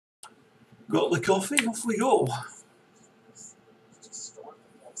Got the coffee, off we go.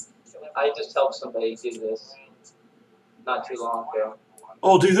 I just helped somebody do this not too long ago.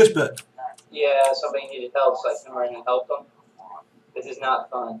 Oh, do this bit. Yeah, somebody needed help, so I came around and helped them. This is not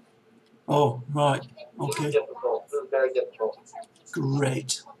fun. Oh, right. It Okay. was difficult. It was very difficult.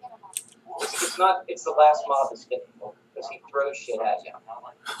 Great. It's not. It's the last mob that's difficult because he throws shit at you.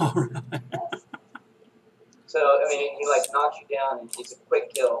 All right. So I mean, he like knocks you down, and it's a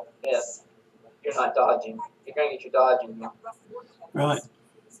quick kill if you're not dodging. You're gonna get your dodging. Right.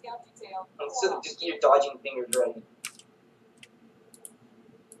 Instead of just get your dodging fingers ready.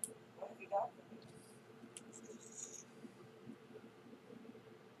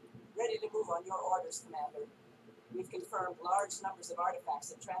 Ready to move on your orders, Commander. We've confirmed large numbers of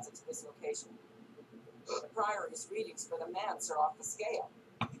artifacts in transit to this location. The priority's readings for the Mance are off the scale.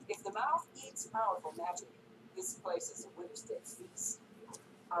 If the mouth eats powerful magic, this place is a Winter's Day feast.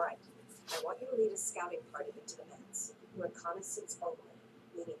 All right. I want you to lead a scouting party into the Mance. Reconnaissance only.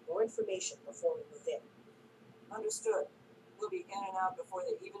 We need more information before we move in. Understood. We'll be in and out before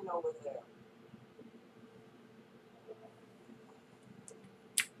they even know we're there.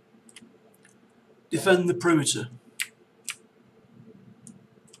 Defend the perimeter.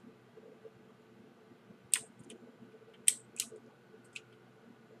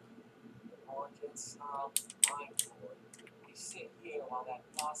 Orchids, I'm bored. We sit here while that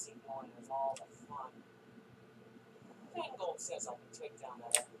posse going has all the fun. Fangold says I can take down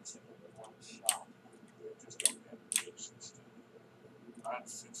that epic chicken with one shot. They just don't have patience. And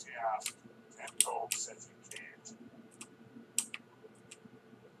since he asked, Fangold says he can't.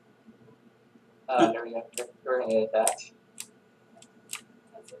 There we go. We're gonna get attacked.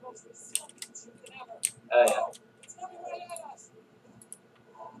 That's the most resilient chicken ever. Oh yeah. It's coming right at us.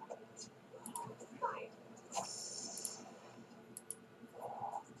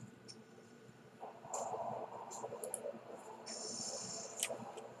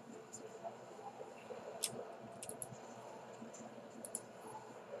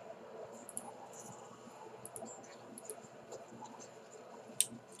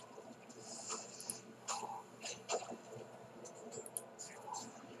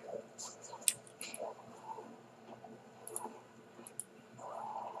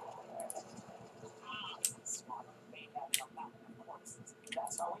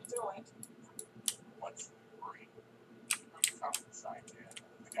 That's how we do it. What's free? Who's coming inside there?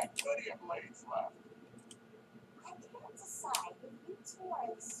 We got plenty of blades left. I can't decide if you two are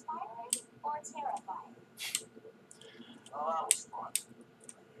inspiring or terrifying. Oh, that was fun.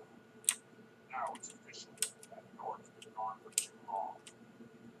 Now it's official. That North's been gone for too long.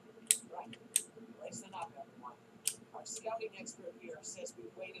 Right. Listen up, everyone. Our scouting expert here says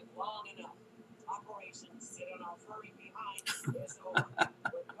we've waited long enough. Operation Sit on Our Furry Behind is over.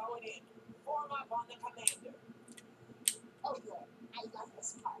 We're going in. Form up on the commander. Oh good, I love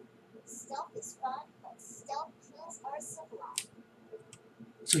this part. Stealth is fun, but stealth kills are sublime.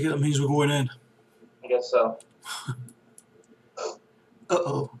 So that means we're going in. I guess so.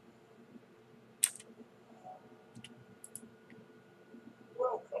 Uh-oh.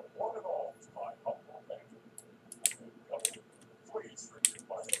 Welcome, one and all, to my humble banquet. Please forgive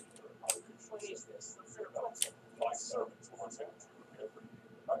my What is this? my servants want to every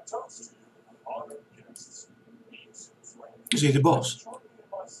a toast to you, honored guests, peace and friends. Is he the boss? Join me in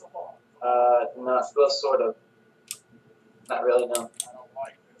my salon. No, well, sort of. Not really, no. I don't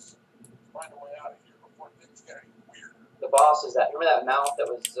like this. Find a way out of here before things get any weirder. The boss is that. Remember that mouth that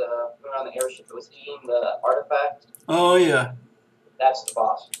was around the airship that was eating the artifact? Oh, yeah. That's the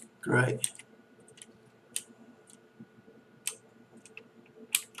boss. Great.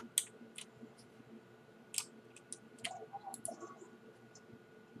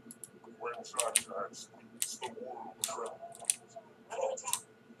 When such as it's the world travel. Under attack.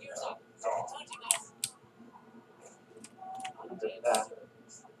 Ears up. It's hunting us. Undead that.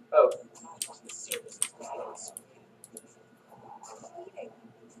 service. Oh, The service is close.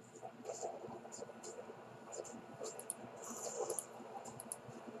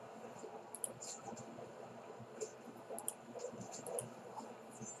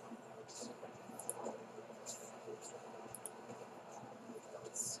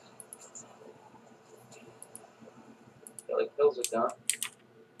 yeah, like kills are done.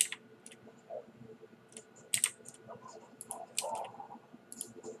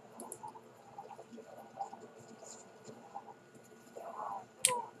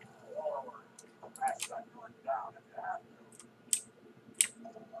 Pass that gun down if you have to.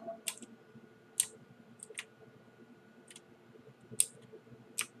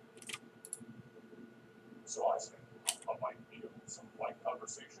 So I said, a light meal, some light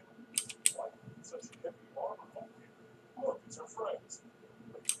conversation. Why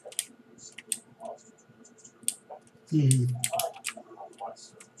Hmm. My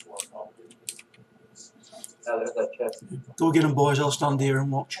servants were obligated. Now there's that chest. Go get them, boys. I'll stand here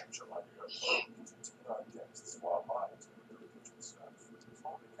and watch. Capture my entertain our guests while I attend to the kitchen staff.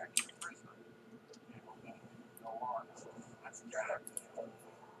 Before we catch the prisoner. No harm. Let's get him.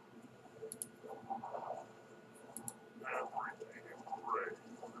 Everything is great.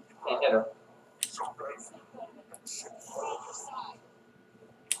 Can't hit her. So bad.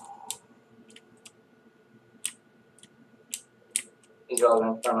 These are all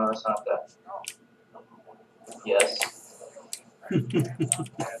gonna turn on us after. Yes.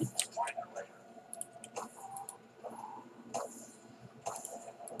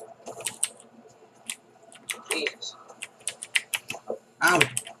 Jesus. Ow!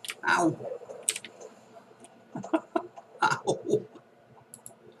 Ow! Ow!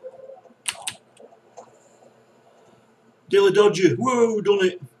 Dilly dodger! Whoa! Done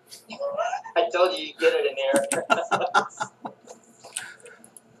it! I told you you'd get it in here.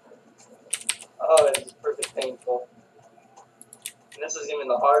 Oh, it is freaking painful. And this is even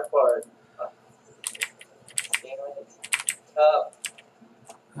the hard part. Damn it.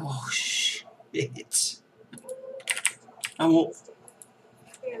 Oh shit! I'm up.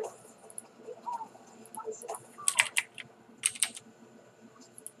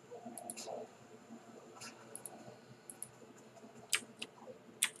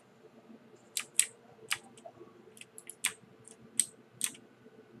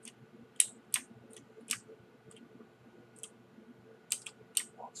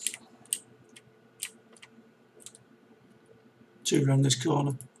 Two around this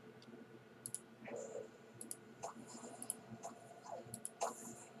corner.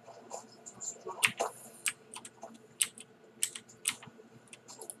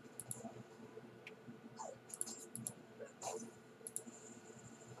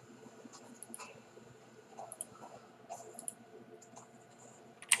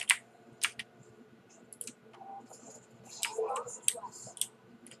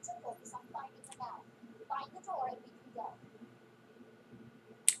 To focus on finding them out. Find the door and we can go.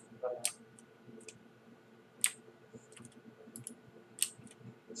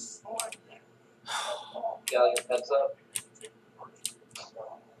 Gal, your heads up.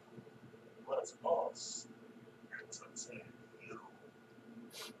 Let us entertain you.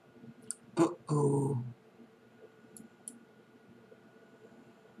 Uh-oh.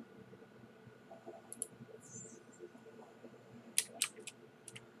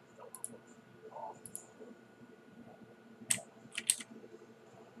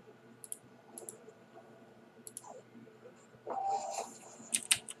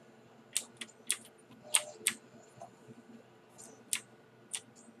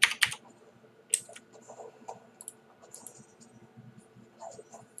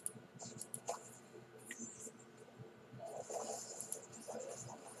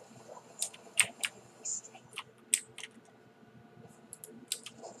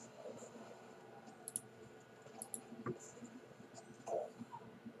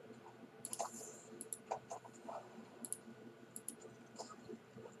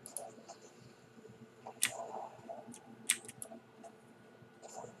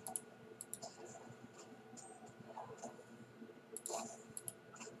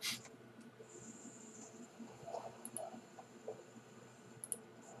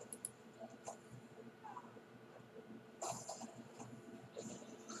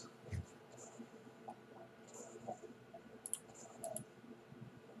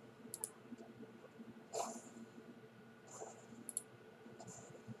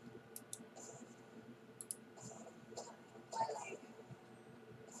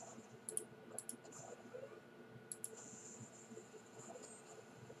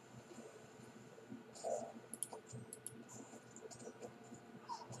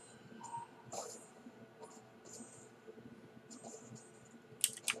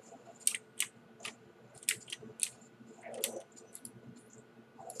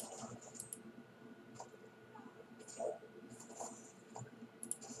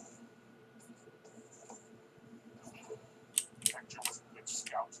 Hector was a good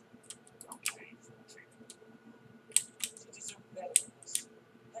scout. Okay, You deserve better than this.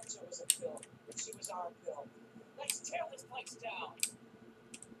 Hector was a pill, and she was our pill. Let's tear this place down.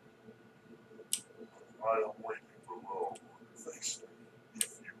 I am waiting below. Face me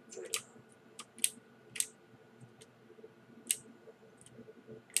if you dare.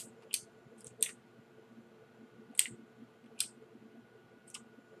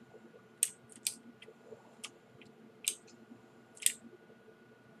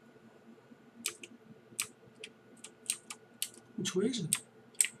 Which way is it?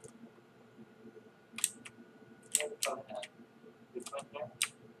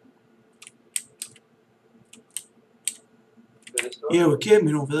 Yeah, we came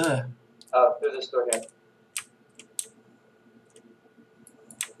in over there. Oh, through this door here.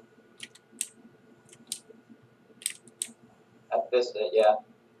 At this, yeah.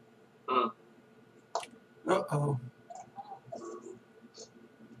 Hmm. Uh-oh.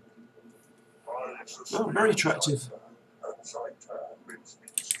 I Oh, very attractive.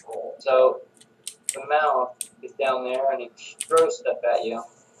 So the mouth is down there, and he throws stuff at you.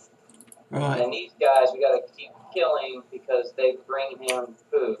 Right. And these guys we gotta keep killing because they bring him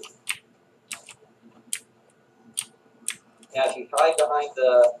food. Now, if you hide behind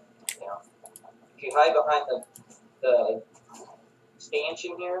the, you know, if you hide behind the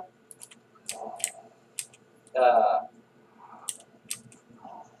stanchion here,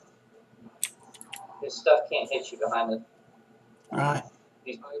 this stuff can't hit you behind Right.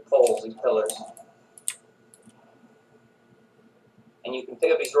 these poles, these pillars. And you can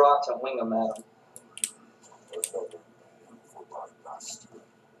pick up these rocks and wing them at them.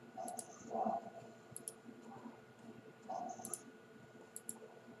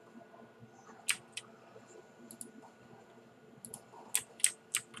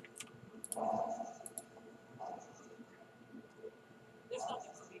 There's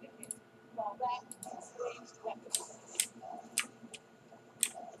nothing for me to hit. Fall back to ranged weapons.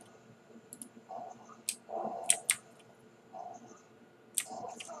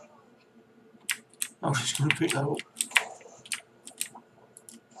 I was just going to pick that up.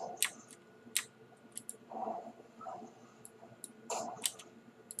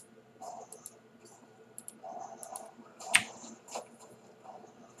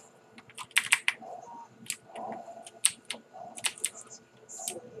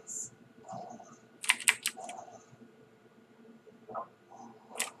 Serious.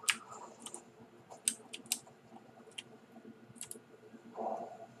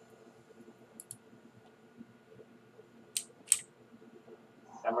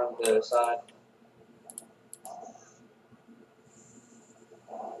 I'm running to the other side.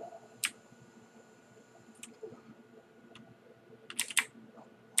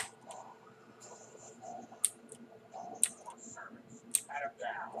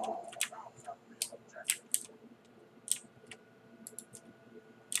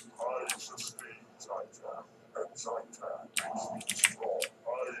 I sustain Titan, and Titan makes me strong.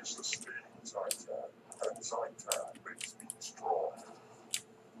 I sustain Titan, and Titan makes me strong.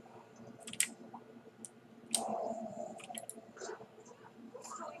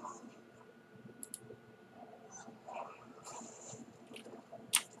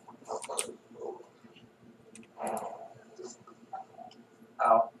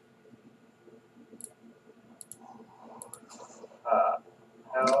 Ow.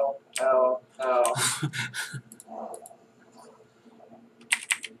 Ow, ow, ow.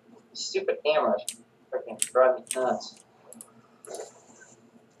 Stupid hammers freaking drive me nuts.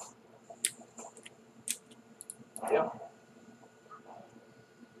 Yeah.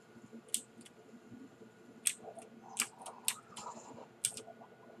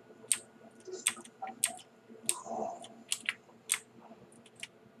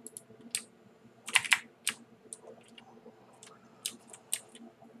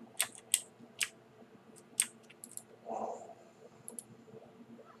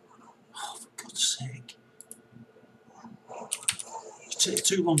 For God's sake. It takes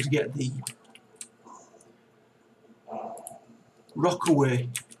too long to get the rock away.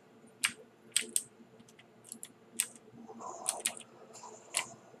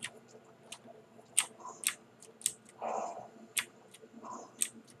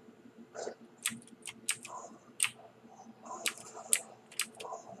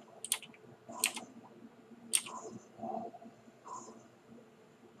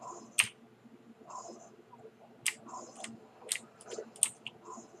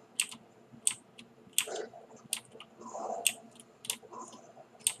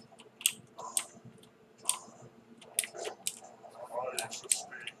 I sustain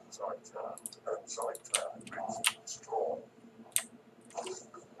Titan, and Titan makes me strong.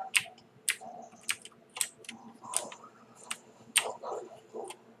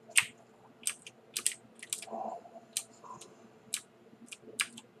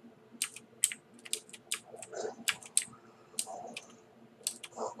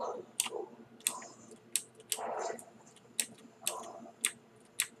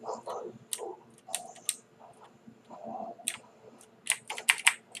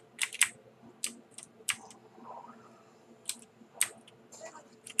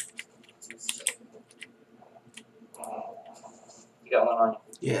 You got one on you.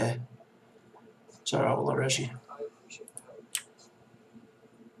 Yeah. It's alright, well, I'll res you. I appreciate the help.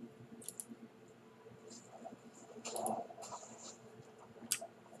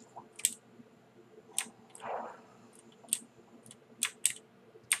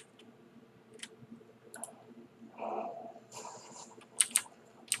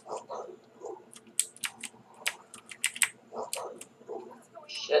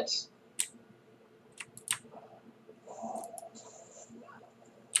 shit.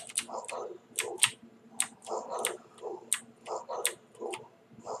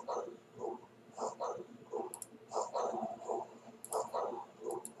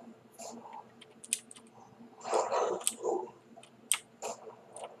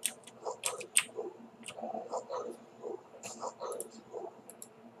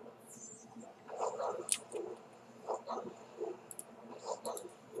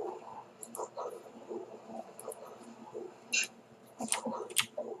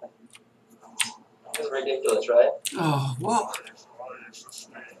 This is ridiculous, right? Oh, what?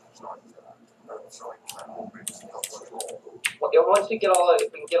 Well, once we get all,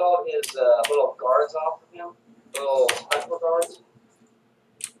 if we can get all of his little guards off of him, little special guards,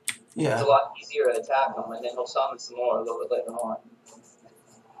 it's a Yeah. lot easier to attack him, and then he'll summon some more a little bit later on.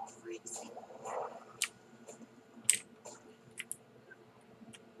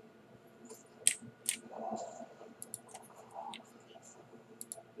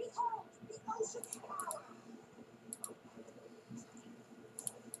 Behold, the ocean's power.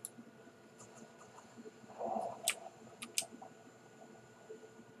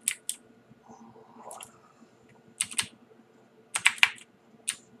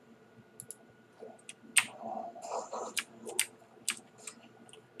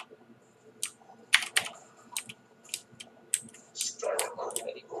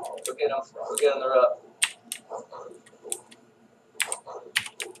 Ready? Go get him. Go get him the rope.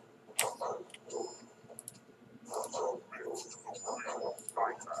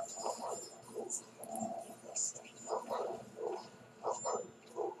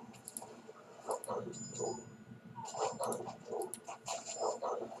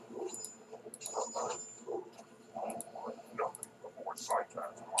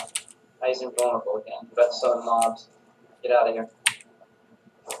 Now he's invulnerable again. We've got some mobs. Get out of here.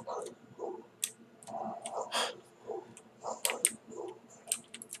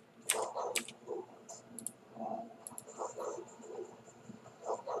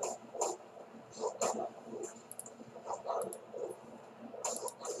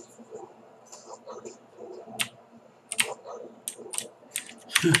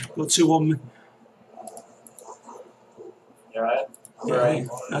 Got two on me. You alright? Yeah,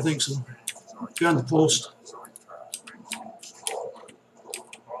 I think so. Behind the post.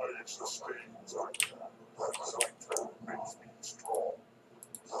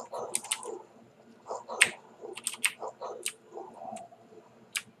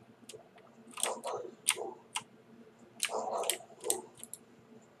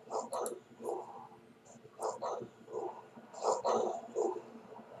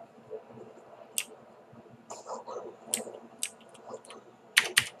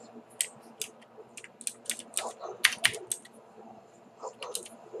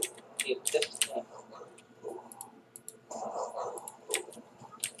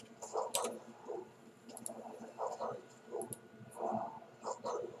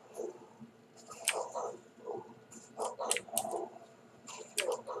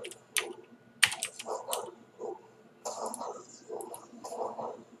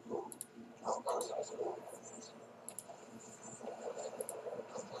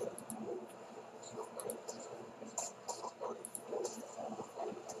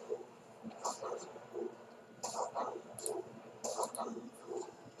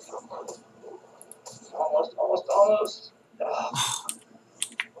 Almost. Ugh.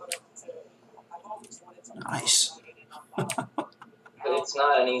 Nice. But it's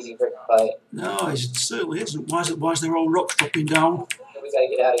not an easy fight. No, it certainly isn't. Why is there all rocks dropping down? We gotta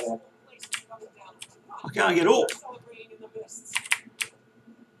get out of here. I can't get up.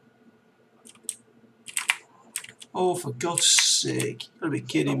 Oh, for God's sake. You gotta be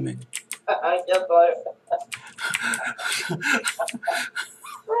kidding me. I get by.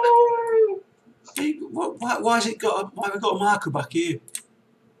 Hey, why has it got why have we got a marker back here?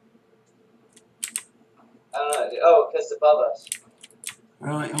 I don't know. Oh, because it's above us.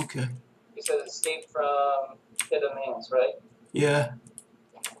 Right, okay. He says escape from pit of man's, right? Yeah.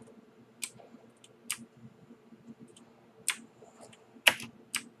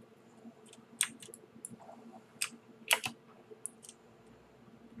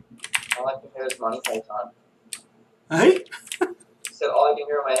 All I can hear is Monty Python. Hey? He said all I can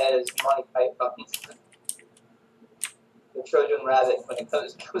hear in my head is Monty Python. The Trojan rabbit when it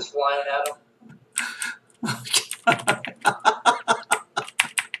comes flying at him.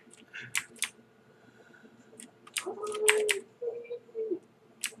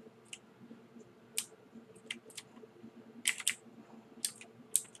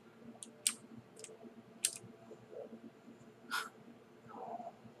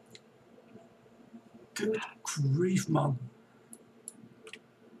 Good grief, man.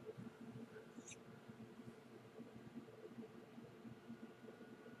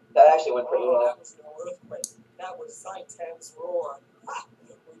 That actually went pretty well. That was no earthquake. That was Zaitan's roar. Ha!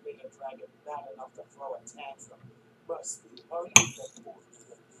 We made a dragon mad enough to throw a tantrum. Must be unbelievable.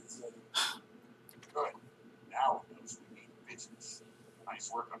 Good. Now it knows we mean business.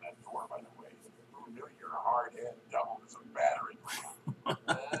 Nice work on that door, by the way. Who knew your hard head doubled as a battering ram?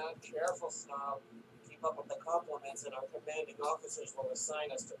 Careful, Snob. Keep up with the compliments, and our commanding officers will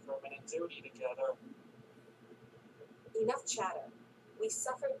assign us to permanent duty together. Enough chatter. We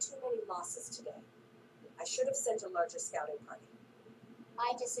suffered too many losses today. I should have sent a larger scouting party.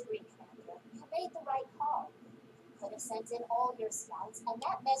 I disagree, Commander. You made the right call. You could have sent in all your scouts, and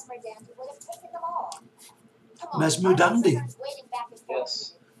that Mesmer dandy would have taken them all. Come on, Mesmer our dandy? officer's waiting back and forth.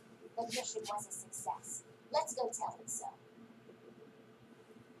 Yes. The mission was a success. Let's go tell him so.